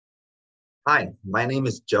Hi, my name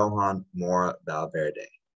is Johan Mora Valverde,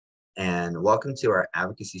 and welcome to our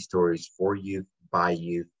Advocacy Stories for Youth by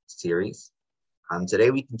Youth series. Today,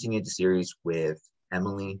 we continue the series with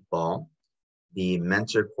Emily Ball, the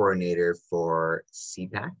mentor coordinator for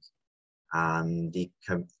CPAC, the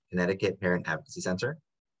Connecticut Parent Advocacy Center,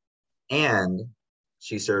 and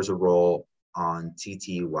she serves a role on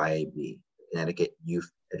CT YAB, Connecticut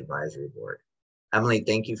Youth Advisory Board. Emily,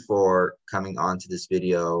 thank you for coming on to this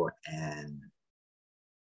video and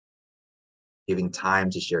giving time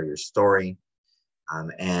to share your story.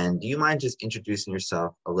 And do you mind just introducing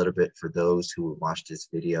yourself a little bit for those who watch this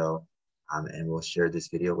video and will share this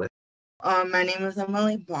video with? My name is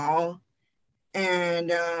Emily Ball,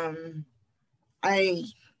 and I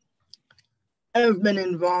have been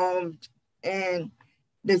involved in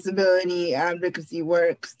disability advocacy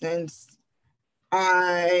work since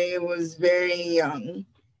I was very young.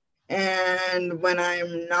 And when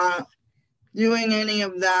I'm not doing any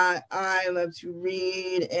of that, I love to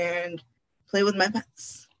read and play with my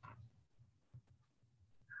pets.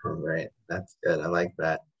 All right, that's good. I like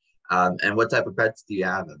that. And what type of pets do you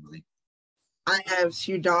have, Emily? I have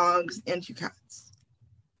 2 dogs and 2 cats.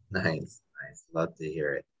 Nice, nice. Love to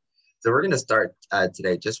hear it. So we're going to start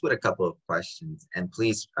today just with a couple of questions, and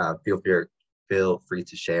please feel free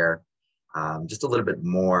to share just a little bit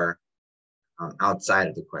more outside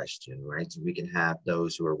of the question, right? So we can have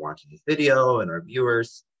those who are watching this video and our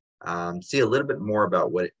viewers see a little bit more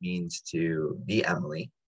about what it means to be Emily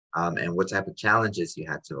and what type of challenges you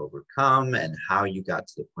had to overcome and how you got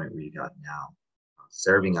to the point where you got now,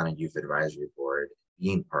 serving on a youth advisory board,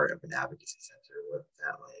 being part of an advocacy center, what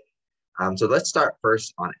that like. So let's start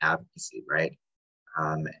first on advocacy, right?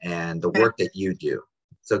 And the work that you do.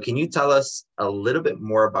 So can you tell us a little bit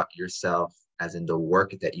more about yourself, as in the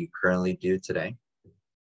work that you currently do today?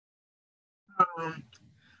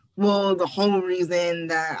 Well, the whole reason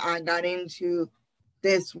that I got into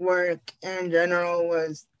this work in general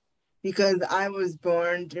was because I was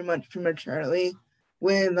born pretty much prematurely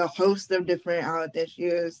with a host of different health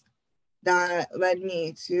issues that led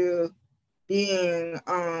me to being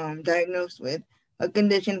diagnosed with a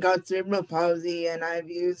condition called cerebral palsy, and I've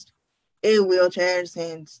used a wheelchair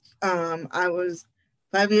since I was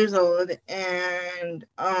 5 years old. And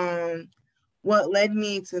what led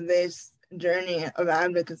me to this journey of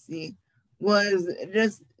advocacy was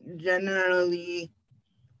just generally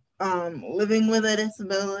living with a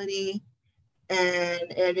disability, and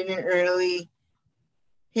it didn't really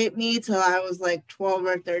hit me till I was like 12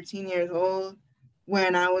 or 13 years old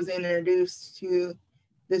when I was introduced to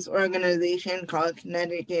this organization called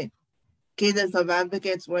Connecticut KASA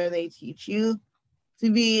Advocates, where they teach you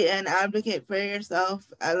to be an advocate for yourself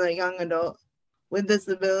as a young adult with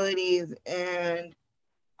disabilities. And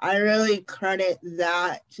I really credit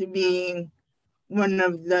that to being one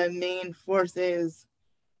of the main forces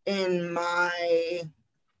in my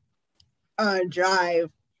drive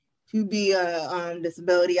to be a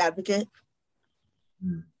disability advocate.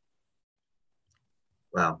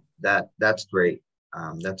 Wow, that's great.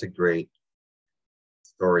 That's a great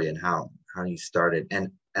story and how you started. And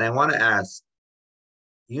I want to ask,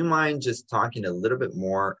 do you mind just talking a little bit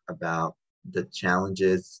more about the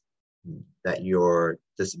challenges that your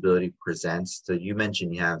disability presents? So you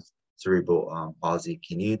mentioned you have cerebral palsy.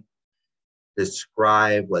 Can you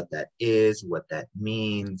describe what that is, what that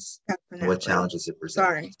means, and what challenges it presents?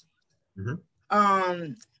 Sorry. Mm-hmm.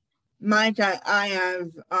 I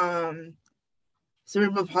have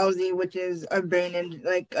cerebral palsy, which is a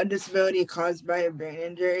a disability caused by a brain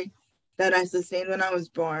injury that I sustained when I was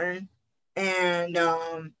born. And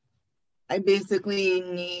I basically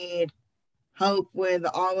need help with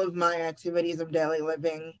all of my activities of daily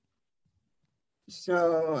living.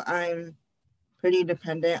 So I'm pretty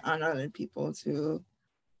dependent on other people to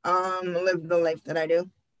live the life that I do.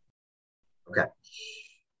 Okay.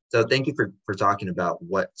 So thank you for talking about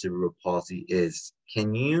what cerebral palsy is.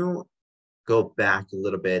 Can you go back a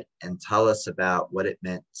little bit and tell us about what it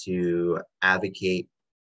meant to advocate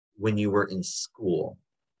when you were in school?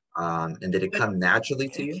 And did it come naturally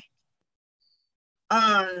to you?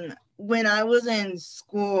 When I was in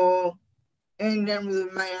school, in terms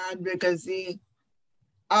of my advocacy,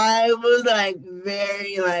 I was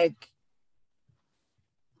very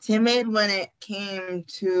timid when it came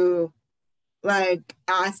to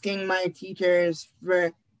asking my teachers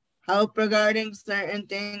for help regarding certain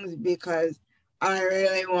things, because I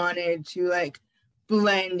really wanted to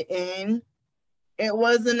blend in. It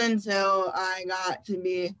wasn't until I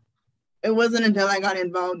got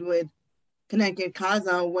involved with Connecticut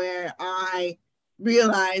KASA where I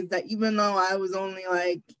realized that even though I was only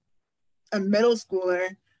a middle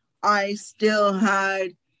schooler, I still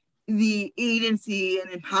had the agency and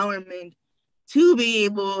empowerment to be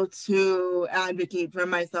able to advocate for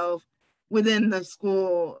myself within the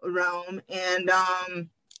school realm. And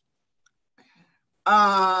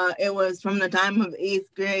it was from the time of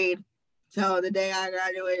 8th grade till the day I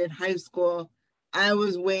graduated high school. I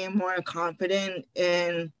was way more confident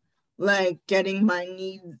in like getting my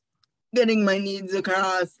needs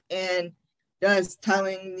across and just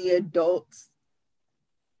telling the adults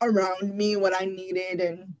around me what I needed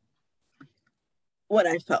and what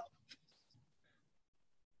I felt.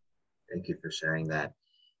 Thank you for sharing that.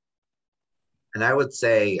 And I would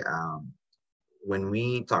say, when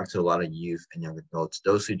we talk to a lot of youth and young adults,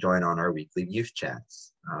 those who join on our weekly youth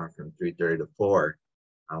chats from 3:30 to 4,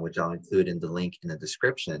 which I'll include in the link in the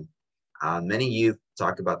description, many youth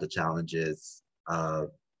talk about the challenges of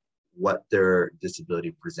what their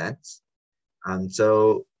disability presents.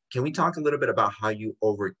 So can we talk a little bit about how you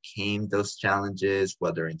overcame those challenges,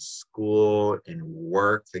 whether in school, in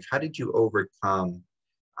work? Like, how did you overcome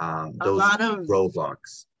those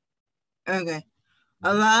roadblocks? Okay.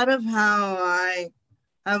 A lot of how I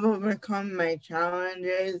have overcome my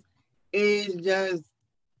challenges is just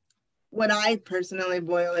what I personally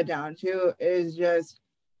boil it down to is just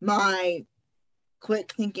my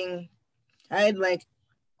quick thinking. I'd like,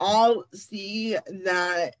 I'll see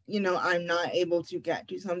that, I'm not able to get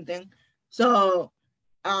to something. So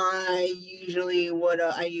I usually,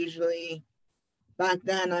 back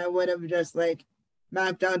then, I would have just like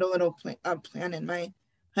mapped out a little plan in my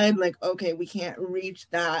head, like, okay, we can't reach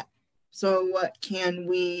that. So what can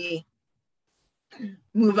we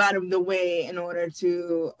move out of the way in order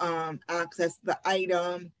to access the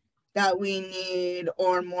item that we need,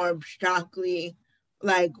 or more abstractly,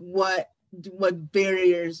 like what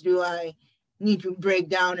barriers do I need to break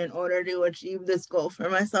down in order to achieve this goal for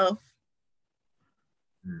myself?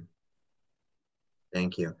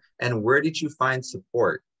 Thank you. And where did you find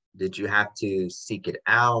support? Did you have to seek it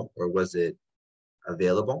out, or was it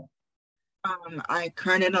available? I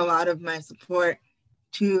credited a lot of my support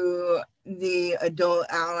to the adult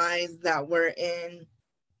allies that were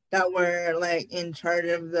like in charge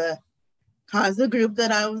of the KASA group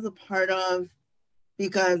that I was a part of,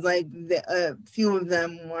 because like a few of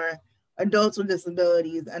them were adults with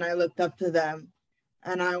disabilities, and I looked up to them,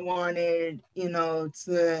 and I wanted,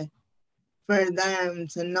 for them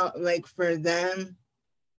to know, like for them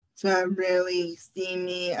to really see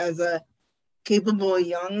me as a capable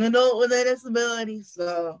young adult with a disability.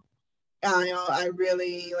 So I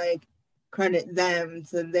really like credit them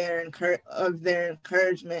to their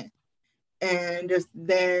encouragement and just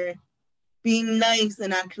their being nice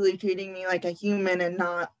and actually treating me like a human and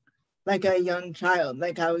not like a young child,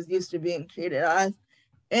 like I was used to being treated as.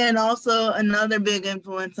 And also another big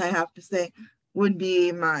influence, I have to say, would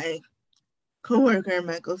be my coworker,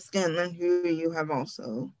 Michael Scanlon, who you have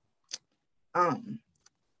also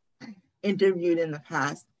interviewed in the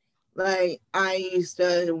past. Like, I used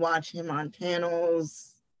to watch him on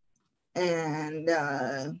panels, and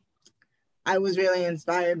I was really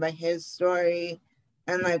inspired by his story.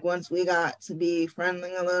 And like, once we got to be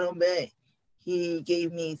friendly a little bit, he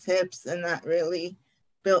gave me tips, and that really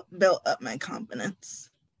built up my confidence.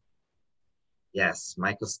 Yes,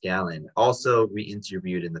 Michael Scallon. Also, we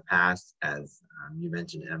interviewed in the past, as you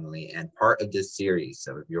mentioned, Emily, and part of this series.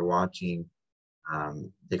 So if you're watching,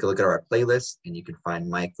 take a look at our playlist, and you can find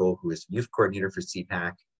Michael, who is youth coordinator for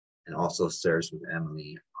CPAC, and also serves with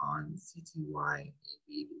Emily on CTY,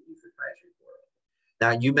 the Youth Advisory Board.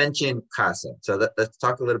 Now, you mentioned KASA. So let's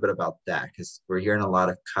talk a little bit about that, because we're hearing a lot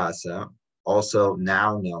of KASA, also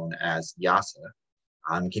now known as YASA.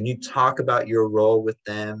 Can you talk about your role with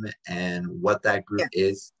them and what that group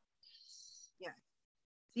is? Yeah.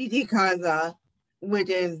 CT YASA, which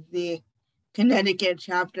is the Connecticut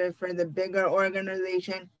chapter for the bigger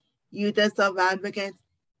organization, Youth as Self-Advocates.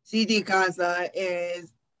 CT YASA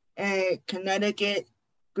is a Connecticut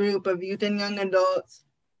group of youth and young adults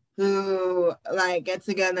who like get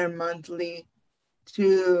together monthly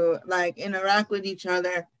to like interact with each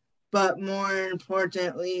other, but more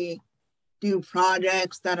importantly, do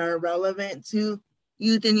projects that are relevant to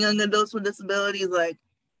youth and young adults with disabilities. Like,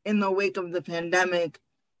 in the wake of the pandemic,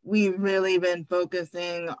 we've really been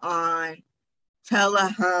focusing on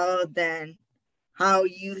telehealth and how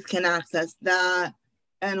youth can access that,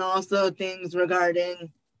 and also things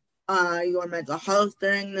regarding your mental health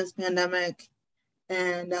during this pandemic.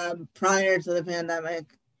 And prior to the pandemic,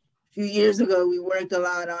 a few years ago, we worked a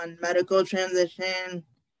lot on medical transition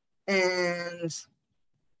and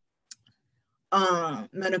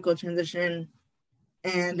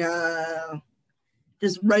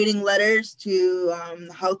just writing letters to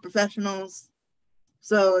health professionals.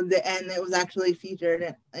 So and it was actually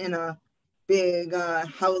featured in a big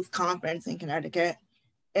health conference in Connecticut.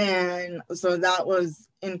 And so that was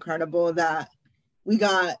incredible that we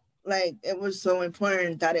got, like, it was so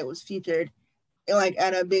important that it was featured like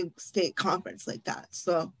at a big state conference like that.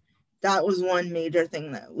 So that was one major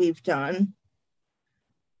thing that we've done.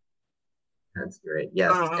 That's great.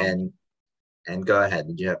 Yes. And go ahead.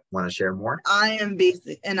 Did you want to share more? I am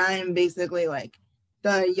basically like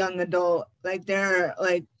the young adult, like they're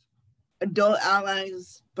like adult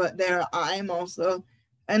allies, but I'm also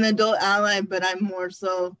an adult ally, but I'm more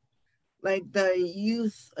so like the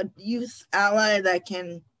youth ally that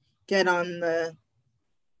can get on the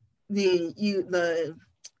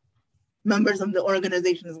members of the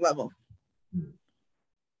organization's level.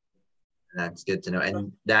 That's good to know.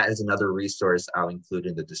 And that is another resource I'll include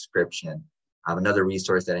in the description. Another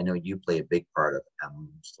resource that I know you play a big part of.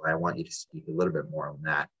 So I want you to speak a little bit more on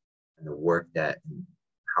that and the work and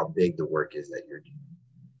how big the work is that you're doing,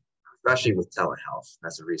 especially with telehealth.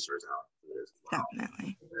 That's a resource I'll include as well.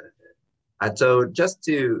 Definitely. So just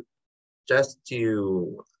to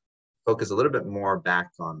focus a little bit more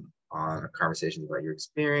back on our conversations about your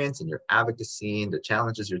experience and your advocacy and the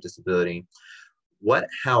challenges of your disability, what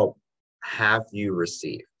help have you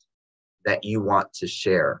received that you want to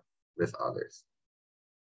share with others?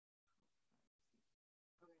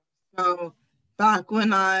 So back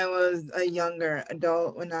when I was a younger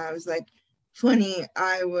adult, when I was like 20,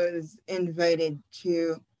 I was invited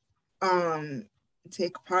to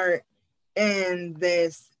take part in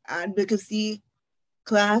this advocacy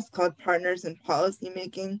class called Partners in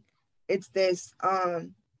Policymaking. It's this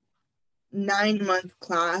 9-month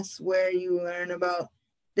class where you learn about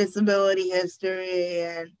disability history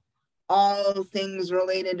and all things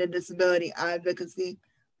related to disability advocacy.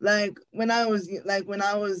 Like when I was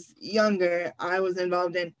younger, I was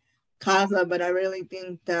involved in KASA, but I really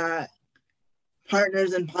think that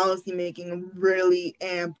Partners in Policymaking really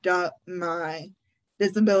amped up my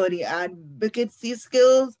disability advocacy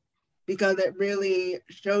skills because it really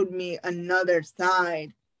showed me another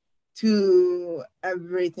side to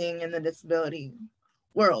everything in the disability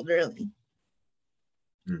world, really.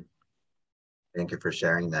 Thank you for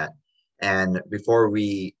sharing that. And before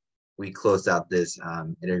we close out this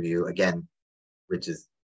interview, again, which is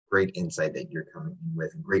great insight that you're coming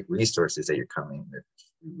with and great resources that you're coming with,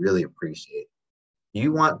 we really appreciate. Do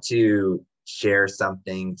you want to share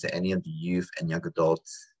something to any of the youth and young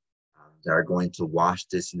adults that are going to watch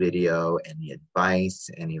this video? Any advice,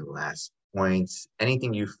 any last points,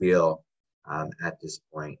 anything you feel at this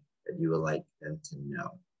point that you would like them to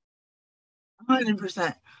know?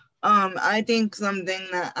 100%. I think something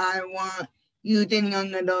that I want youth and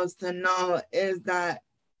young adults to know is that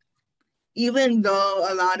even though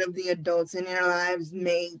a lot of the adults in your lives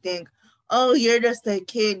may think, oh, you're just a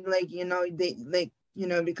kid, like,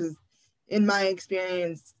 because in my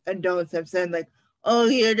experience, adults have said like, oh,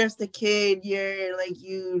 you're just a kid, you're like,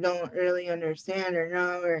 you don't really understand or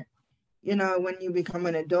know, or, when you become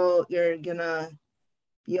an adult, you're gonna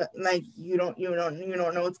be like, you don't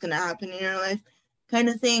know what's gonna happen in your life, kind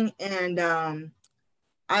of thing. And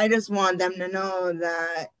I just want them to know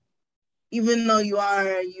that even though you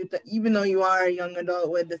are a young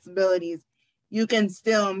adult with disabilities, you can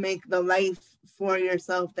still make the life for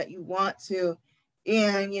yourself that you want to.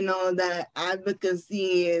 And that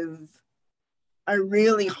advocacy is a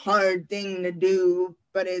really hard thing to do,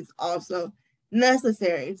 but it's also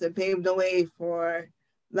necessary to pave the way for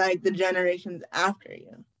like the generations after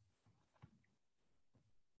you.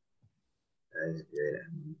 That is great.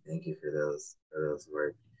 Thank you for those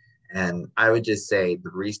words. And I would just say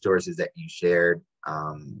the resources that you shared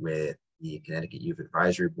with the Connecticut Youth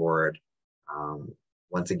Advisory Board,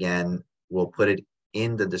 once again, we'll put it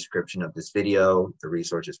in the description of this video, the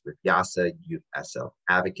resources with YASA, Youth as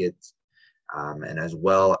Self-Advocates, and as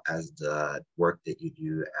well as the work that you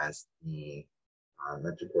do as the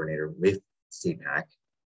mentor coordinator with CPAC.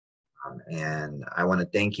 And I want to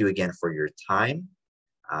thank you again for your time.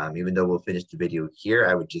 Even though we'll finish the video here,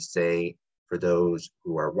 I would just say for those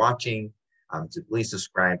who are watching, to please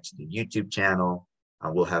subscribe to the YouTube channel.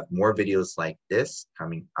 We'll have more videos like this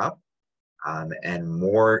coming up, and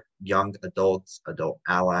more young adults, adult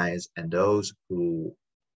allies, and those who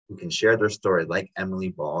can share their story like Emily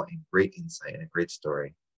Ball, and great insight and a great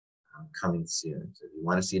story coming soon. So if you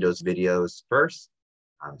want to see those videos first,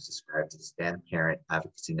 subscribe to the Stand Parent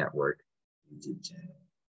Advocacy Network YouTube channel.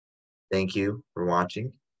 Thank you for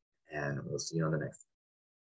watching, and we'll see you on the next one.